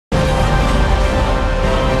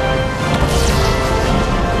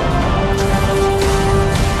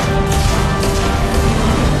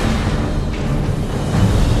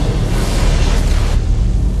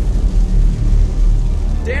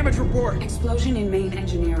Explosion in main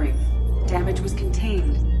engineering. Damage was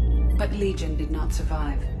contained, but Legion did not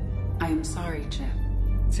survive. I am sorry, Jeff.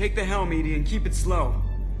 Take the helm, Edie, and keep it slow.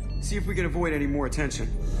 See if we can avoid any more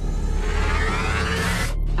attention.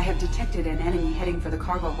 I have detected an enemy heading for the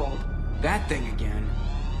cargo hold. That thing again.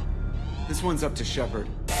 This one's up to Shepard.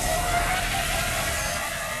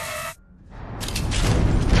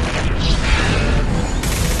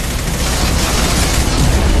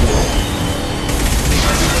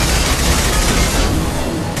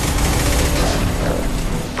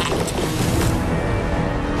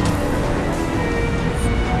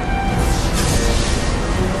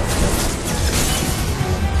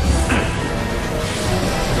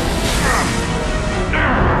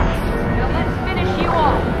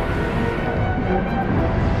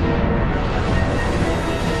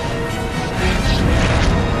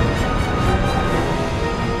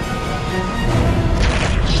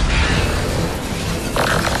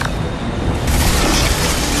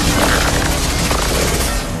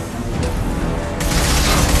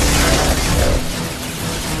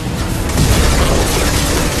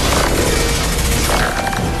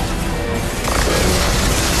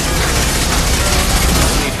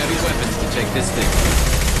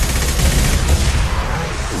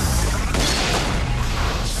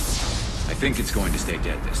 I think it's going to stay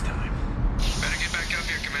dead this time. Better get back up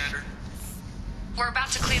here, Commander. We're about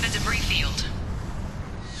to clear the debris field.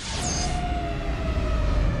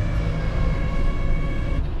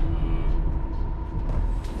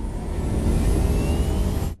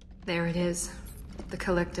 There it is. The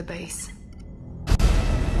collector base.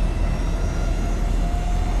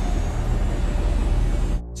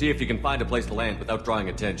 See if you can find a place to land without drawing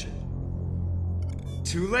attention.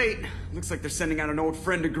 Too late. Looks like they're sending out an old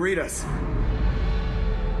friend to greet us.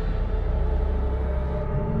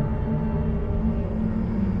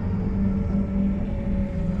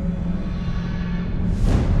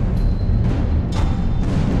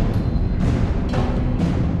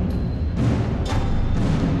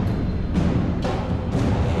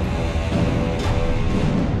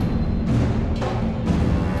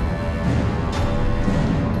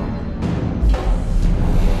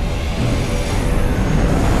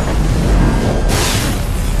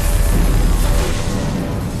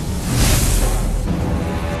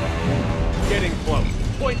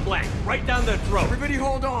 Point blank, right down their throat. Everybody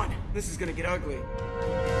hold on. This is gonna get ugly.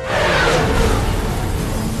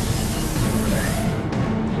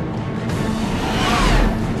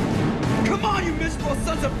 Come on, you miserable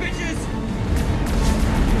sons of bitches!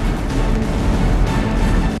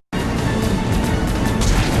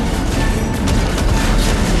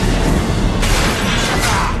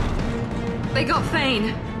 They got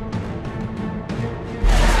Thane.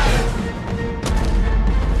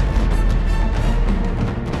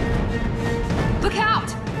 Look out!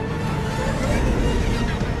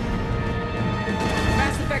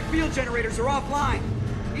 Mass Effect field generators are offline.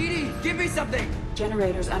 Edie, give me something!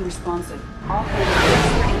 Generators unresponsive. All hands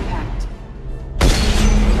for impact.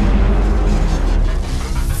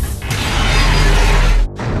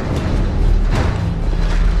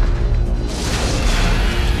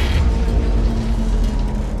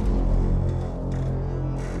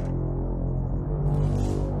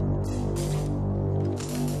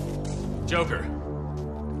 Joker,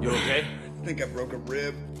 you okay? I think I broke a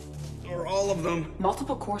rib. Or all of them.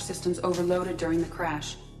 Multiple core systems overloaded during the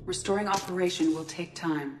crash. Restoring operation will take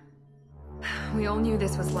time. We all knew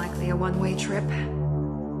this was likely a one-way trip.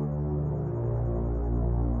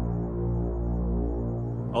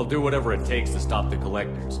 I'll do whatever it takes to stop the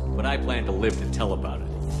collectors, but I plan to live to tell about it.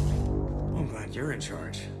 I'm glad you're in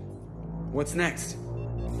charge. What's next?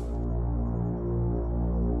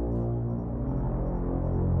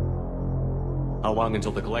 How long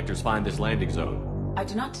until the collectors find this landing zone? I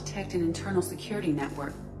do not detect an internal security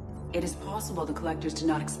network. It is possible the collectors did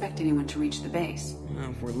not expect anyone to reach the base. Well,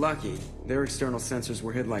 if we're lucky, their external sensors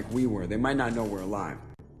were hid like we were. They might not know we're alive.